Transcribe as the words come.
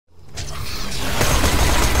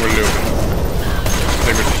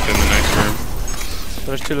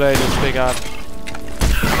But it's too late, it's big on.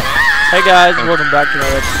 Hey guys, welcome back to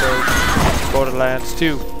another episode of Borderlands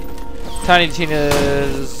 2. Tiny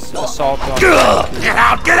Tina's assault on Get out!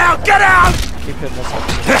 Get out! Get out! Keep hitting us up in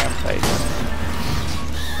the damn face.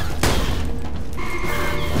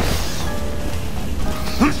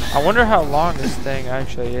 I wonder how long this thing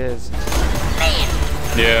actually is.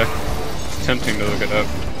 Yeah, it's tempting to look it up.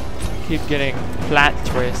 Keep getting flat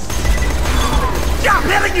twists. Stop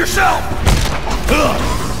hitting yourself! M.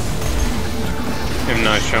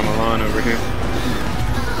 Night Shyamalan over here.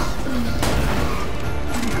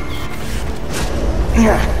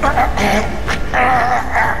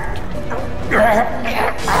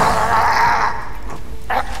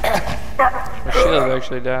 My shield's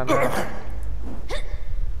actually down now.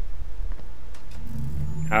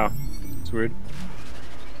 How? It's weird.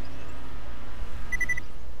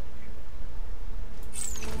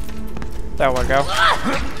 That one go.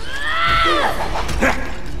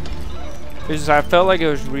 Because I felt like it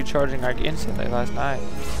was recharging like instantly last night.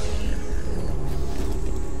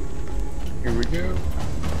 Here we go.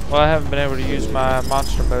 Well, I haven't been able to use my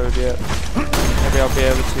monster mode yet. Maybe I'll be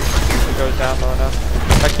able to if it goes down low enough.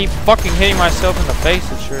 If I keep fucking hitting myself in the face,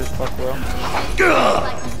 it sure as fuck will.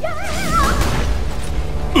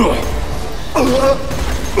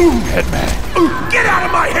 Headman. Get out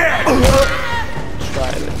of my head! Let's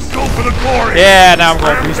try this. Go for the glory! Yeah, now I'm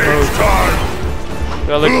going beast mode.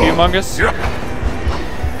 Do I look humongous?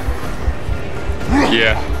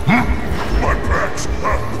 Yeah. My backs,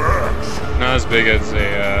 my backs. Not as big as a,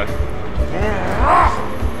 as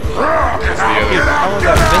the other. How was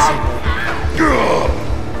that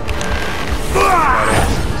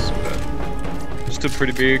missing? Still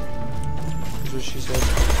pretty big. That's what she said.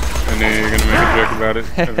 I knew you were gonna make a joke about it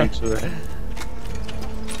eventually.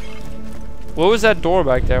 What was that door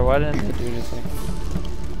back there? Why didn't they do anything?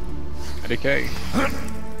 Okay.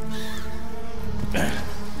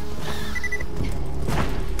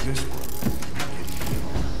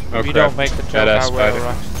 If you don't make the joke, I will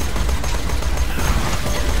rush.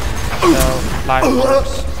 No, life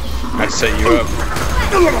works. I set you up.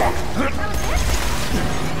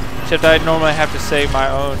 Except I normally have to say my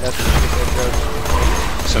own. That's a stupid joke.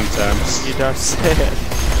 Sometimes. You don't say it.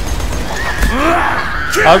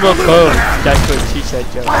 I'll go close. That could teach that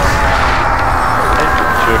joke.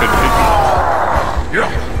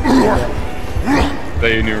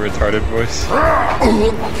 That your new retarded voice.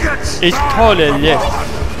 It's called a lift.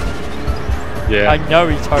 Yeah. I know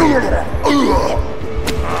retarded.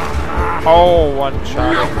 Oh, one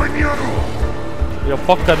shot. You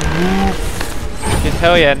fucking move.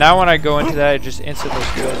 Hell yeah, now when I go into that, it just instantly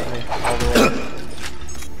kills me all the way.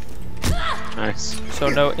 Nice. So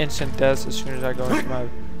no instant deaths as soon as I go into my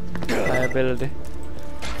ability.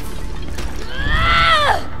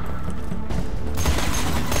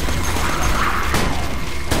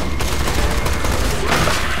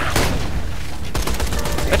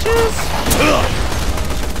 Bitches!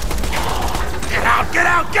 Get out! Get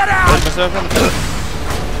out! Get out! Put myself in the face.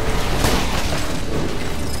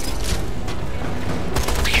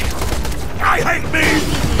 I hate me!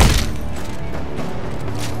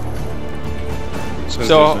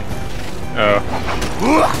 So, oh.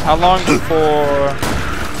 how long before,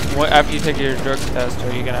 after you take your drug test,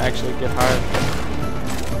 are you gonna actually get hired?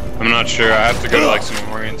 I'm not sure. I have to go to like some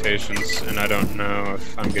orientations, and I don't know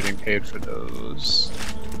if I'm getting paid for those.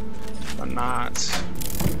 I'm not.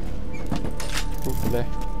 Hopefully.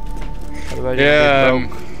 Yeah, I'm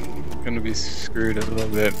gonna be screwed a little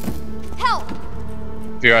bit. Help!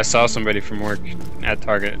 Dude, I saw somebody from work at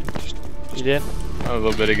Target You did? a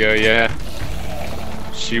little bit ago, yeah.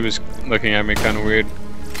 She was looking at me kind of weird.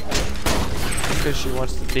 Because she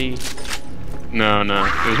wants the D. No, no.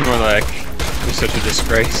 It was more like, you're such a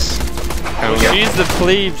disgrace. Well, she's the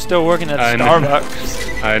plebe still working at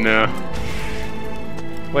Starbucks. I know.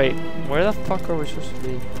 Wait, where the fuck are we supposed to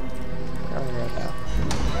be? Where are we right now?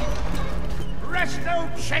 Resto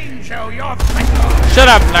changeo your finger! Shut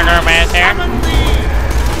up, necromancer!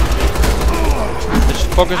 Just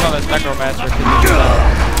focus on this necromancer because he's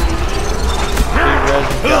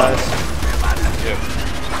resin guys. Yep.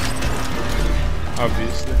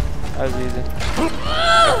 Obviously. That was easy.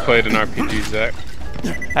 I played an RPG, Zach.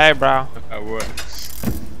 Hey, bro. I was.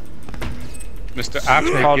 Mr. It's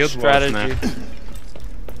After called Guild strategy. Wars now.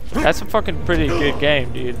 That's a fucking pretty good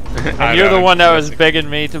game, dude. And I you're know, the one that was classic. begging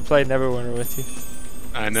me to play Neverwinter with you.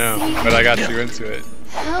 I know, but I got you into it.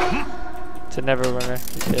 To Neverwinter,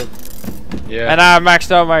 you did. Yeah. And I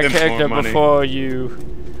maxed out my Spent more character money. before you.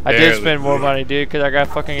 I did Barely. spend more money, dude, because I got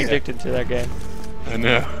fucking addicted to that game. I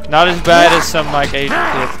know. Not as bad as some like Asian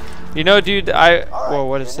kids. You know, dude, whoa,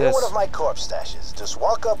 what is this? One of my corpse stashes. Just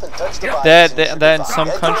walk up and touch the That in some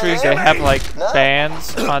countries they have like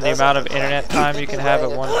bans on the amount of internet time you can have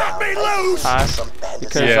at one time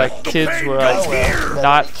because like kids were like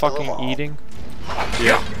not fucking eating.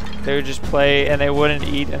 Yeah. They would just play and they wouldn't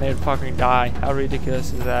eat and they'd fucking die. How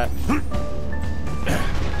ridiculous is that?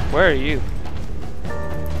 Where are you?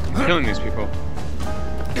 Killing these people.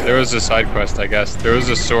 There was a side quest, I guess. There was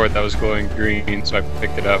a sword that was glowing green, so I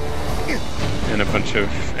picked it up. And a bunch of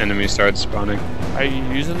enemies started spawning. Are you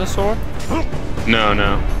using the sword? No,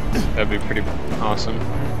 no. That'd be pretty awesome.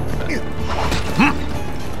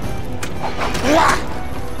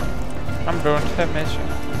 I'm going to that mission.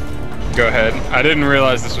 Go ahead. I didn't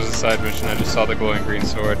realize this was a side mission. I just saw the glowing green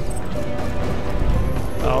sword.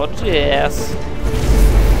 Oh, yes.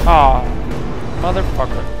 Aw,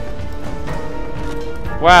 motherfucker.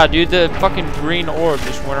 Wow, dude, the fucking green orb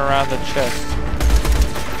just went around the chest.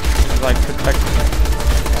 It's like protecting it.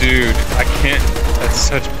 Dude, I can't. That's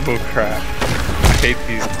such bullcrap. I hate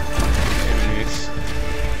these enemies.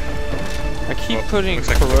 I keep Well, putting looks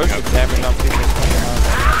like corrosive damage on people.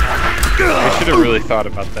 I should have really thought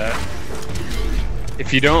about that.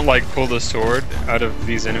 If you don't like pull the sword out of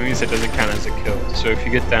these enemies, it doesn't count as a kill. So if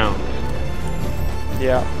you get down,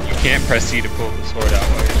 yeah, you can't press C to pull the sword out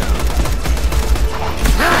while you're down.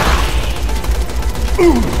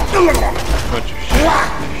 Bunch of shit.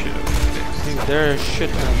 Shit have fixed. dude, there are a shit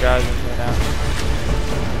ton of guys in here now.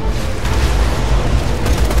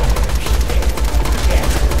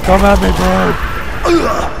 Come at me, bro.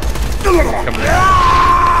 Come on.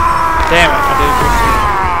 Damn it, I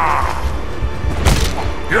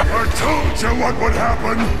I told you what would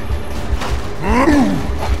happen.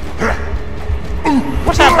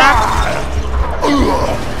 What's up, Doc?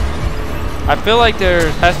 I feel like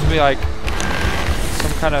there has to be like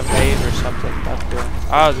some kind of maze or something up there.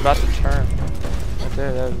 Oh, I was about to turn. Right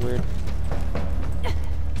there, that was weird.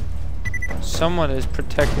 Someone is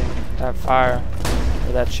protecting that fire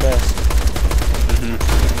or that chest.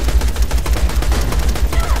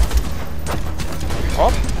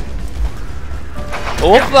 Oh.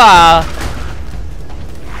 Opa!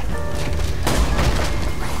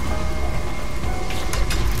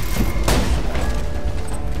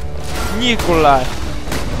 Nikolai.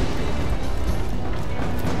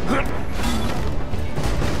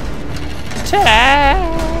 Tess!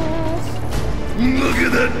 Look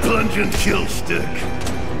at that punch and kill stick.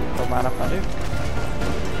 Don't mind if I do.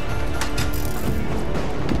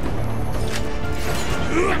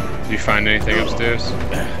 Did you find anything upstairs?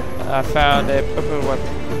 I found a purple weapon.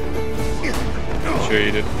 Sure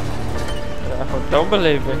you did. Don't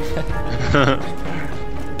believe me.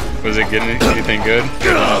 Was it getting anything good?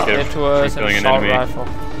 It was an assault rifle.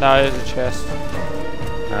 No, it was a chest.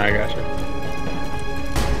 I gotcha.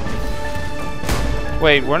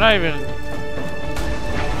 Wait, we're not even...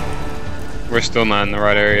 We're still not in the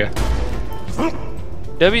right area.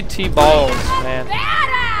 WT balls, man.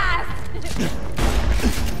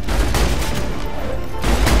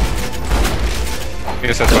 I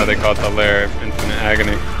guess that's why they call it the lair of infinite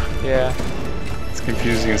agony. Yeah. It's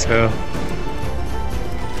confusing as hell.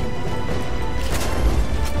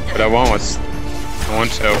 But I want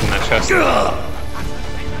to open that chest.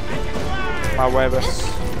 My huevos.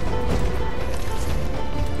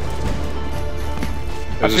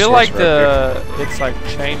 I There's a feel source like right there. it's like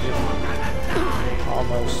changing.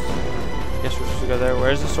 Almost. Guess we're supposed to go there.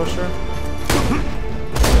 Where's the sorcerer?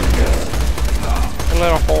 A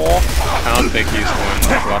little hole. I don't think he's the one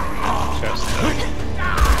blocking the chest.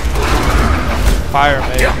 Fire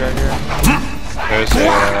mage right here. There's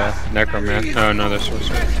a necromancer. Oh no, there's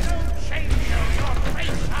sorcerer.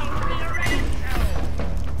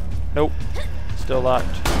 Nope. Still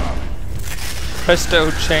locked.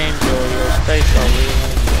 Presto change your space while reading.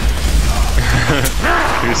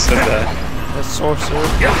 Who said that? The sorcerer.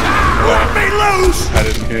 Let me loose! I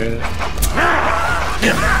didn't hear it.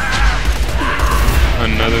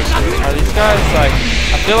 Another sorcerer. Are these guys like...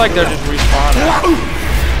 I feel like they're just respawning.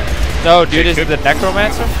 No, dude, is it the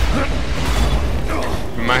necromancer?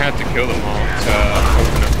 We might have to kill them all to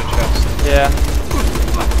open up the chest. Yeah.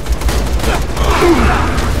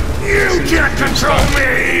 You can't control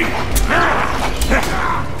me!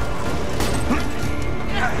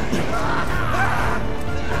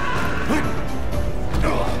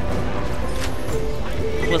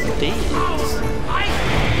 What's these?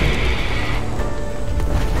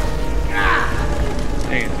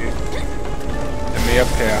 Dang it, dude. Let me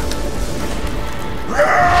up here.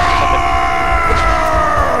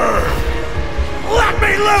 Let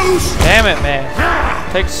me loose! Damn it, man.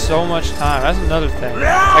 takes so much time. That's another thing.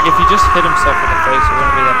 Like if he just hit himself in the face, it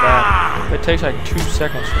wouldn't be that bad. But it takes like 2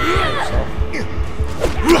 seconds for him to hit himself.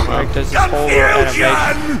 Like does this whole animation.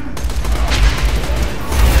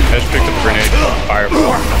 I just picked up a grenade from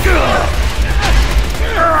fireball.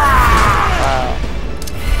 Wow.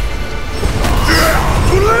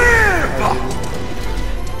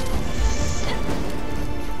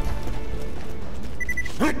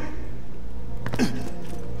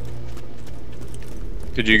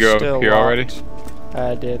 Did you go Still here locked. already?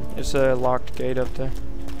 I did. It's a locked gate up there.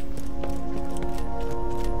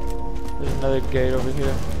 There's another gate over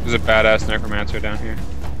here. There's a badass necromancer down here.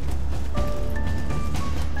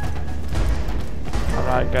 I'm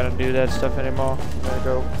not gonna do that stuff anymore. I'm gonna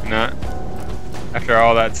go. Not after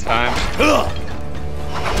all that time.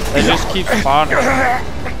 They just keep spawning.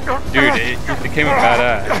 Dude, it became a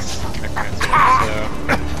badass necromancer, so...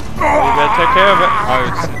 You better take care of it. Oh,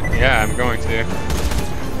 yeah, I'm going to.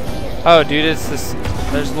 Oh, dude, it's this.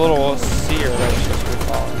 There's a little seer that's supposed to be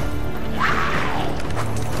falling.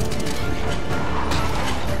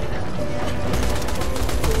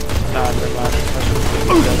 Nah, never mind.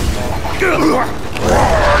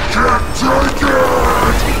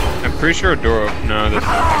 I'm pretty sure a door opened. No, there's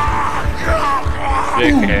not.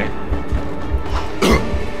 Okay.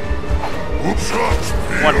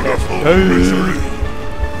 One hit.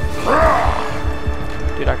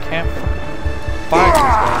 Dude, I can't fight this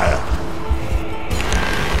guy.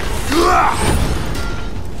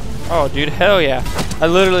 Oh, dude, hell yeah. I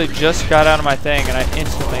literally just got out of my thing and I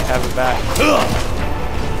instantly have it back.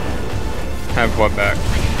 Have what back?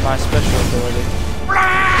 My special ability.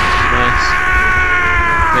 Nice.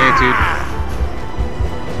 Hey, dude.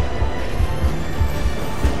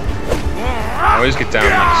 I always get down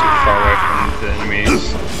like super far away from the enemies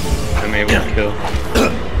I'm able to kill.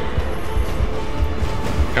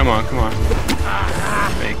 Come on, come on.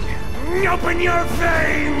 Thank you. Open your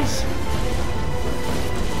veins!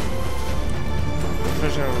 I'm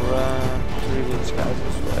just gonna run through these guys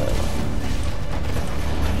as well.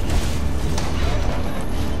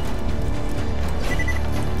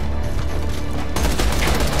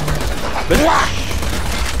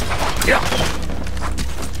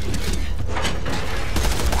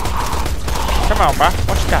 Come on, bro.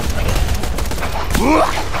 What you got?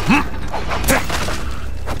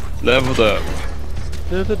 Leveled up.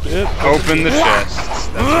 Open the chests.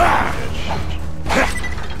 That's right, bitch.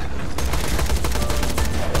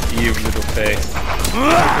 You little face.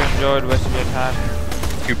 Hope you enjoyed wasting your time.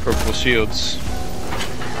 2 purple shields.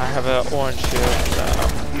 I have an orange shield, so.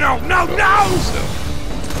 No, no, no! So.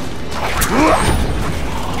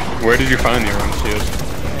 Where did you find your orange shield?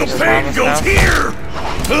 The pain goes here!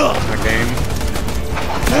 My game.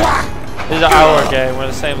 This is our game. We're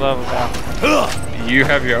the same level now. You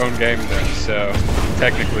have your own game then, so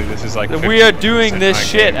technically this is like We are doing this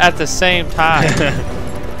shit at the same time.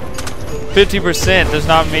 50% does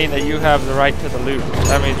not mean that you have the right to the loot.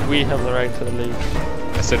 That means we have the right to the loot.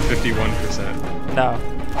 I said 51%. No.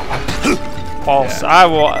 False. Yeah. I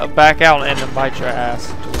will back out and then bite your ass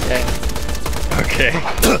to the game. Okay.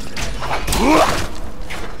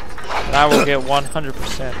 And I will get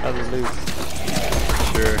 100% of the loot.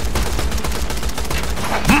 Sure.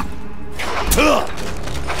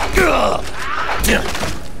 I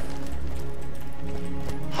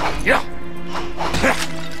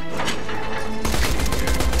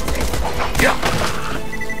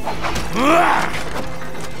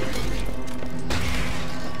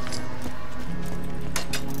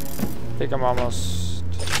think I'm almost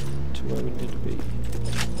to where we need to be.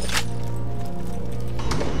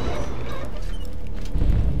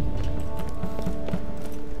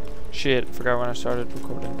 Shit, forgot when I started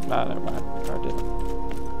recording. Nah, never mind. I didn't.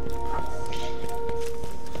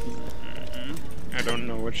 I don't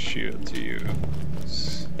know what shield to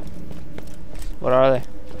use. What are they?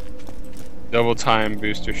 Double time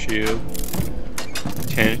booster shield.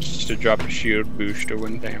 Chance to drop a shield booster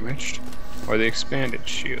when damaged. Or the expanded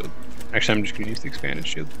shield. Actually, I'm just gonna use the expanded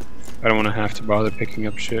shield. I don't want to have to bother picking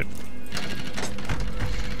up shit.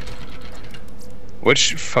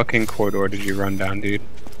 Which fucking corridor did you run down, dude?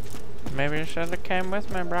 Maybe you should have came with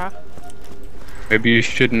me, brah. Maybe you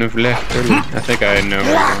shouldn't have left early. I think I know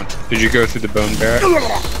where you're going. Did you go through the bone barracks?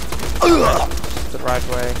 The right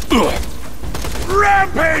way.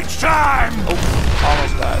 Rampage time! Oh,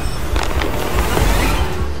 almost died.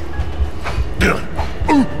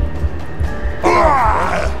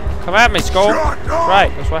 Come at me, Skull.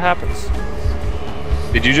 Right, that's what happens.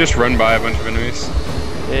 Did you just run by a bunch of enemies?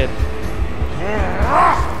 I did.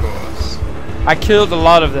 Of course. I killed a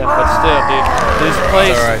lot of them, but still, dude. This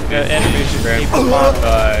place, Alright, the enemies just ran keep spawning.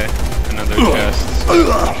 by another chest. I'm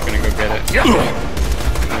just gonna go get it.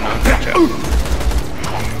 And I'll catch up.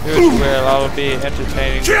 Here's where I'll be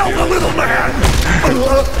entertaining. Kill the little man!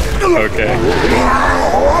 Okay.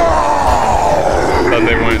 Thought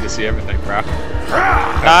they wanted to see everything, bro.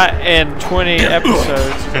 Not in 20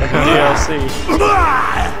 episodes of the DLC.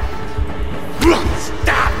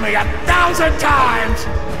 Stab me 1,000 times!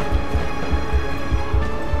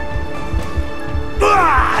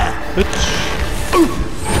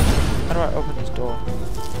 How do I open this door?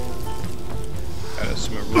 Gotta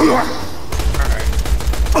smoke. Alright.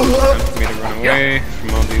 Time for me to run away from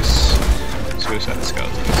all these suicide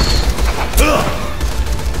skeletons.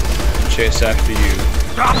 And chase after you.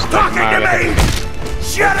 Stop talking to me!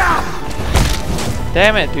 Shut up!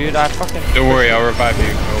 Damn it, dude! I fucking. Don't worry, I'll revive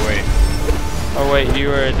you. Oh wait. Oh wait, you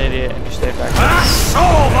were an idiot and you stayed back. Soul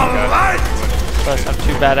of light! Plus, I'm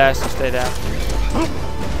too badass to stay down.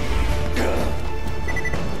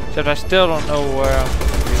 Except I still don't know where I'm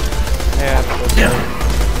supposed to be. Yeah.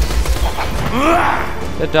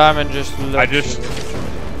 The diamond just looks.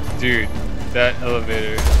 Dude, that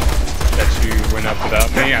elevator that you went up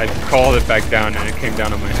without me, I called it back down and it came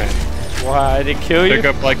down on my head. Why? Did it kill you?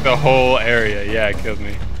 Took up like the whole area. Yeah, it killed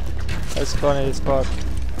me. That's funny as fuck.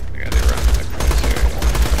 I gotta run back from this area.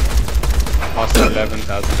 Lost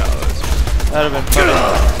 $11,000. That'd have been funny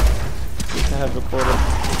to have recorded.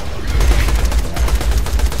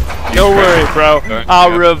 Don't worry, bro.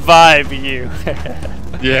 I'll revive you.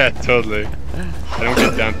 Yeah, totally. I don't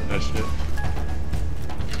get down to that shit.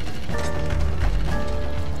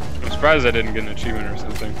 I'm surprised I didn't get an achievement or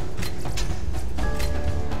something.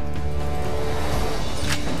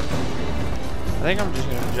 I think I'm just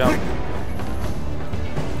gonna jump.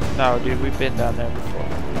 No, dude, we've been down there before.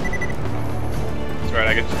 That's right,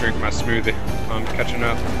 I get to drink my smoothie. I'm catching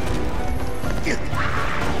up.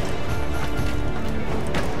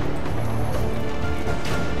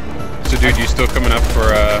 So, dude, you still coming up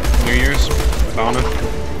for New Year's with Anna?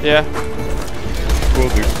 Yeah. Cool,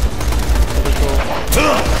 dude. Pretty cool.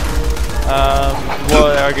 Well,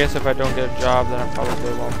 I guess if I don't get a job, then I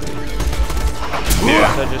probably won't be.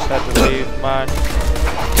 Yeah. So I just have to leave mine.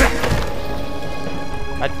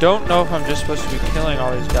 I don't know if I'm just supposed to be killing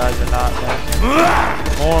all these guys or not, man.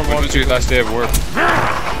 More and more. When was your last day of work?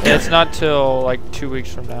 Yeah, it's not till like 2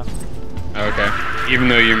 weeks from now. Okay. Even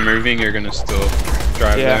though you're moving, you're gonna still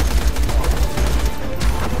drive there.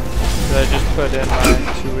 So I just put in my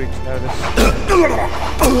 2 weeks notice.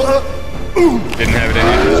 Didn't have it in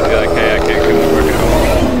you to just be like, hey, I can't come to work at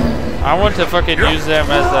home. I want to fucking use them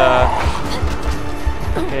as a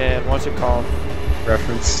fucking, what's it called?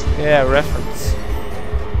 Reference. Yeah, reference.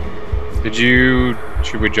 Did you...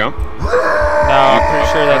 should we jump? No, I'm pretty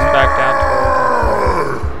sure that's back down to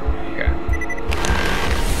Okay.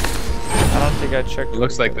 I don't think I checked. It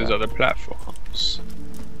looks like there's other platforms.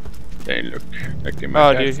 They look like they might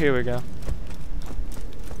Oh, have. dude, here we go.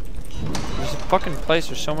 There's a fucking place.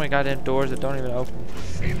 There's so many goddamn doors that don't even open.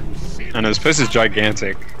 I know, this place is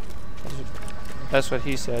gigantic. That's what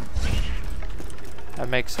he said. That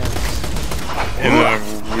makes sense. In a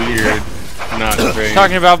weird, not very...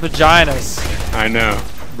 Talking about vaginas. I know,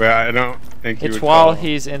 but I don't think he It's would while call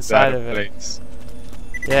he's inside that of a it. place.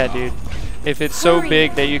 Yeah, dude. If it's so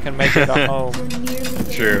big that you can make it a home.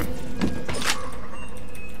 True.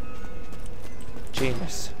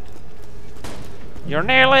 Genius. You're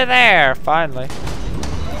nearly there, finally.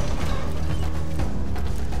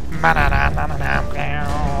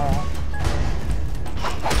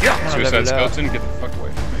 Suicide skeleton, get the fuck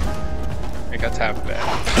away from me. Ain't got time for that.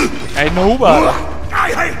 Ain't nobody.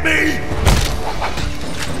 I hate me!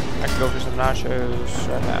 I can go for some nachos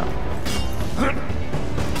right now.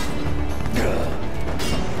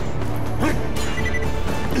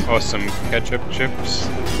 Oh, some ketchup chips.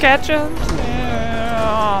 Ketchup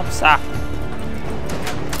chips.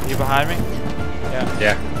 You behind me? Yeah.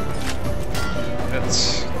 Yeah.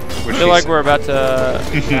 That's. I feel like we're about to. I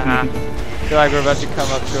feel like we're about to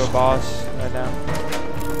come up to a boss right now.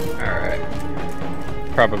 Alright.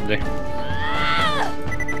 Probably.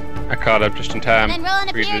 I caught up just in time. And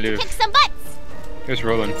Roland for you to appeared to live. kick some butts. Here's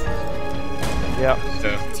Roland. Yep. So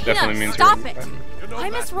definitely means stop we're it. I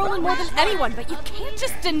miss Roland more than anyone, but you can't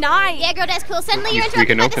just deny. Yeah, girl, that's cool. Suddenly you're We interrupted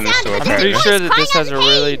can by open the this sound door, of I'm a pretty voice sure that crying this has out a in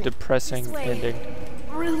really pain. depressing ending.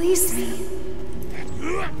 Release me.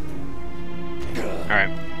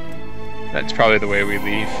 Alright. That's probably the way we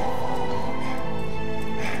leave.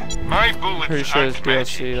 My bullets Pretty sure this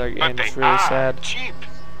DLC like ends really sad. cheap.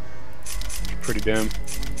 Pretty dumb.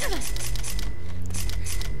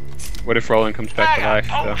 What if Roland comes back to life,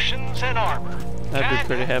 though? Potions and armor. I'd be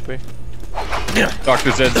pretty happy.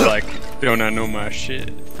 Dr. Zed's like, don't I know my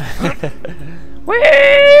shit?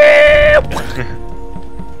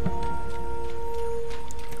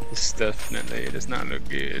 This definitely does not look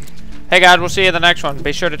good. Hey guys, we'll see you in the next one.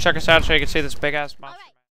 Be sure to check us out so you can see this big ass monster.